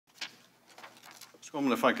Mr.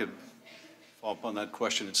 Goldman, if I could follow up on that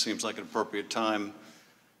question, it seems like an appropriate time.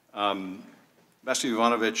 Marie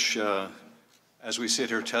Yovanovitch, as we sit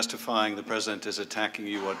here testifying, the President is attacking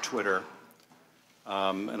you on Twitter,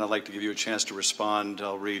 and I'd like to give you a chance to respond.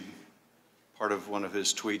 I'll read part of one of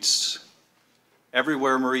his tweets.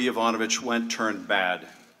 Everywhere Marie Yovanovitch went turned bad.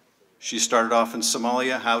 She started off in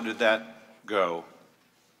Somalia. How did that go?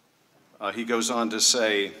 He goes on to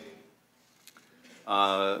say,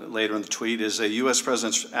 later in the tweet, is a U.S.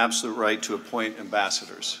 president's absolute right to appoint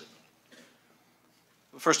ambassadors.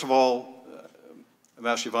 First of all,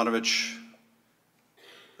 Marie Yovanovitch,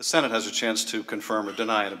 the Senate has a chance to confirm or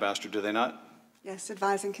deny an ambassador, do they not? Yes,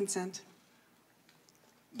 advise and consent.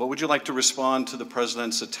 But would you like to respond to the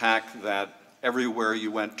president's attack that everywhere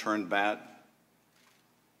you went turned bad?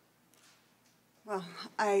 Well,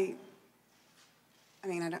 I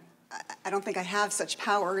don't think I have such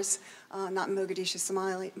powers, not in Mogadishu,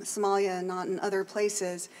 Somalia, and not in other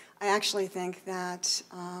places. I actually think that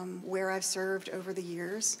where I've served over the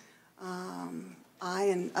years, I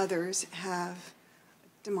and others have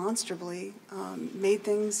demonstrably made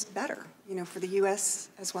things better, for the U.S.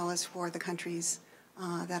 as well as for the countries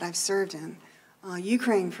that I've served in.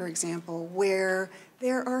 Ukraine, for example, where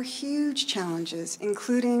there are huge challenges,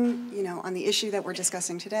 including, on the issue that we're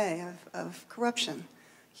discussing today of corruption.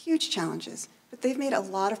 Huge challenges, but they've made a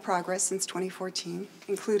lot of progress since 2014,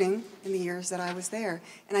 including in the years that I was there.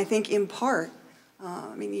 And I think in part,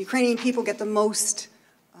 the Ukrainian people get the most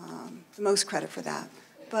credit for that,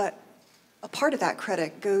 but a part of that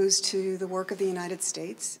credit goes to the work of the United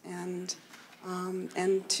States and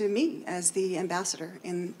to me as the ambassador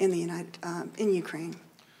in Ukraine.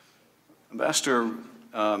 Ambassador,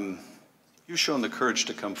 you've shown the courage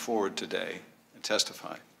to come forward today and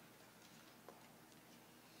testify.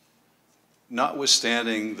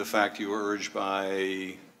 Notwithstanding the fact you were urged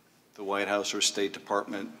by the White House or State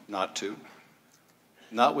Department not to,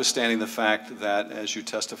 notwithstanding the fact that, as you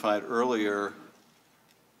testified earlier,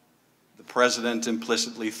 the President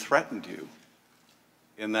implicitly threatened you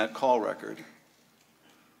in that call record,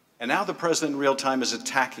 and now the President in real time is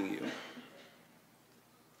attacking you.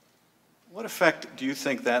 What effect do you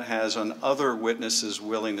think that has on other witnesses'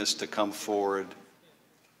 willingness to come forward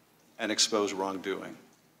and expose wrongdoing?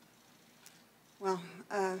 Well,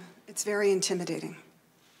 it's very intimidating.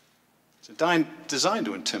 It's designed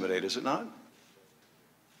to intimidate, is it not?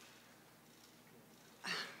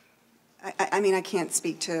 I can't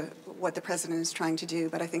speak to what the President is trying to do,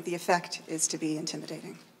 but I think the effect is to be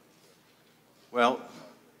intimidating. Well,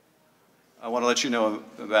 I want to let you know,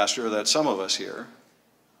 Ambassador, that some of us here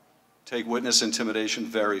take witness intimidation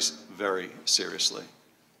very, very seriously.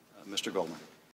 Mr. Goldman.